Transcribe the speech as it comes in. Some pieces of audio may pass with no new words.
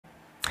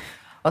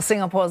Well,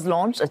 Singapore has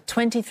launched a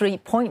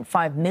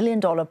 $23.5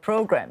 million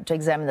program to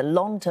examine the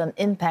long-term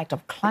impact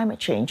of climate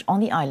change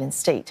on the island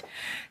state.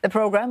 The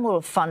program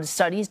will fund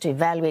studies to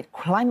evaluate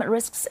climate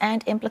risks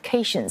and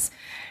implications.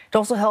 It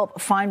also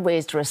help find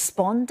ways to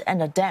respond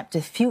and adapt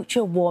to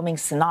future warming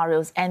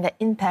scenarios and their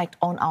impact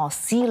on our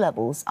sea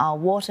levels, our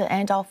water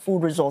and our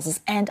food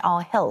resources and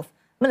our health.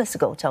 Melissa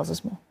Goh tells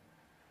us more.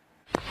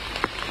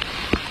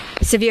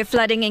 Severe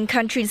flooding in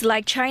countries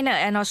like China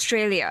and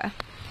Australia.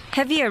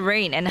 Heavier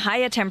rain and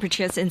higher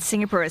temperatures in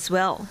Singapore as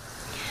well.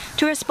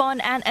 To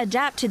respond and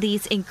adapt to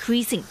these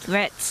increasing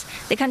threats,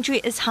 the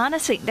country is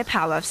harnessing the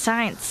power of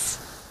science.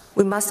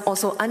 We must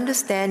also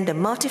understand the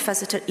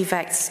multifaceted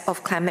effects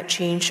of climate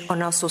change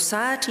on our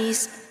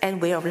societies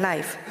and way of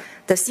life.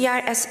 The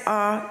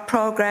CISR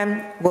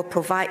program will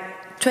provide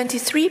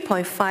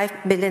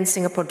 23.5 million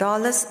Singapore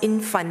dollars in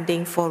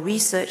funding for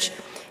research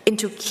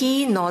into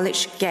key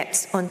knowledge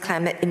gaps on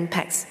climate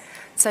impacts,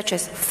 such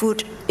as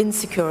food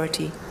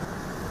insecurity.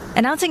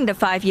 Announcing the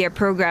 5-year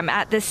program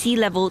at the Sea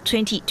Level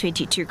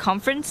 2022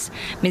 conference,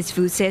 Ms.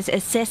 Fu says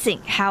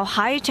assessing how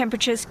higher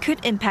temperatures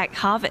could impact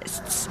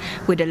harvests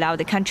would allow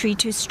the country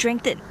to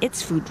strengthen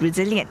its food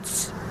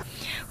resilience,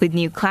 with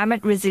new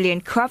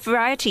climate-resilient crop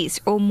varieties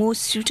or more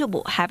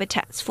suitable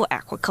habitats for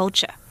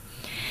aquaculture.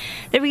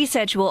 The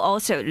research will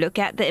also look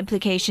at the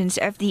implications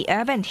of the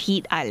urban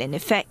heat island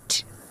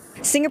effect.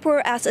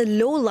 Singapore, as a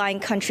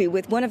low-lying country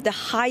with one of the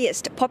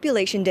highest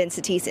population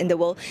densities in the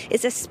world,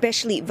 is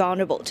especially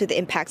vulnerable to the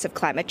impacts of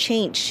climate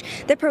change.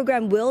 The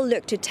program will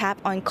look to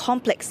tap on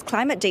complex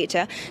climate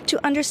data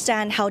to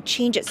understand how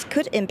changes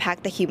could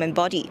impact the human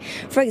body.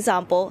 For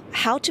example,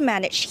 how to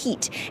manage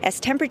heat as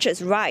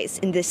temperatures rise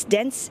in this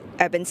dense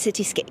urban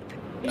cityscape.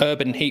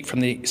 Urban heat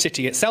from the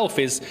city itself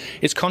is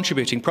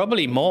contributing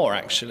probably more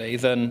actually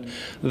than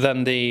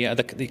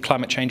the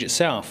climate change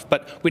itself.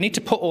 But we need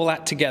to put all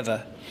that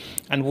together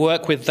and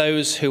work with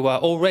those who are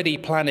already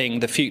planning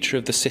the future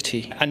of the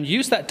city and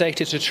use that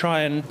data to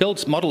try and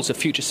build models of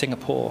future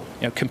Singapore,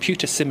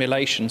 computer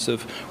simulations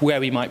of where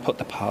we might put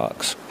the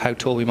parks, how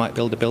tall we might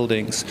build the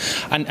buildings,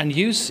 and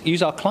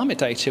use our climate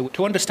data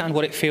to understand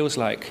what it feels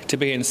like to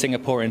be in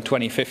Singapore in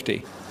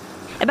 2050.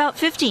 About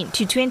 15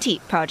 to 20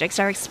 projects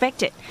are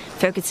expected,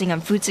 focusing on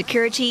food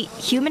security,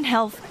 human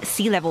health,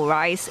 sea level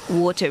rise,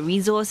 water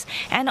resource,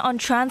 and on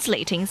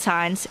translating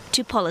science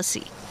to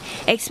policy.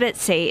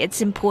 Experts say it's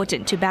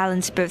important to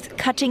balance both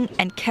cutting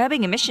and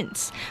curbing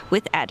emissions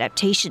with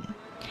adaptation.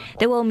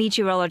 The World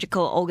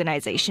Meteorological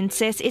Organization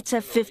says it's a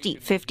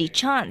 50-50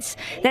 chance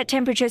that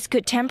temperatures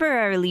could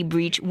temporarily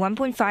breach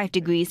 1.5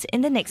 degrees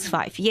in the next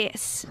 5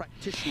 years.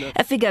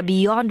 A figure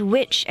beyond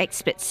which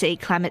experts say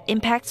climate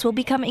impacts will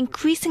become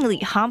increasingly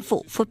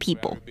harmful for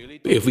people.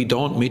 If we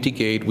don't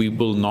mitigate, we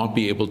will not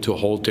be able to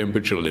hold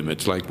temperature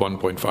limits like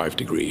 1.5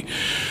 degree.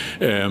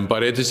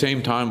 But at the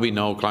same time, we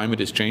know climate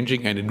is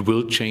changing and it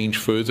will change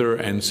further,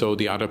 and so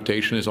the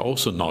adaptation is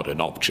also not an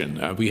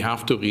option. We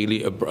have to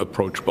really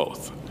approach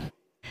both.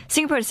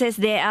 Singapore says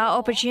there are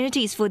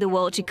opportunities for the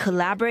world to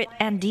collaborate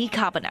and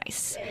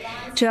decarbonize.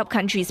 To help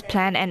countries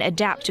plan and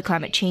adapt to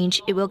climate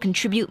change, it will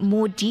contribute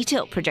more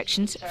detailed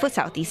projections for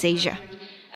Southeast Asia.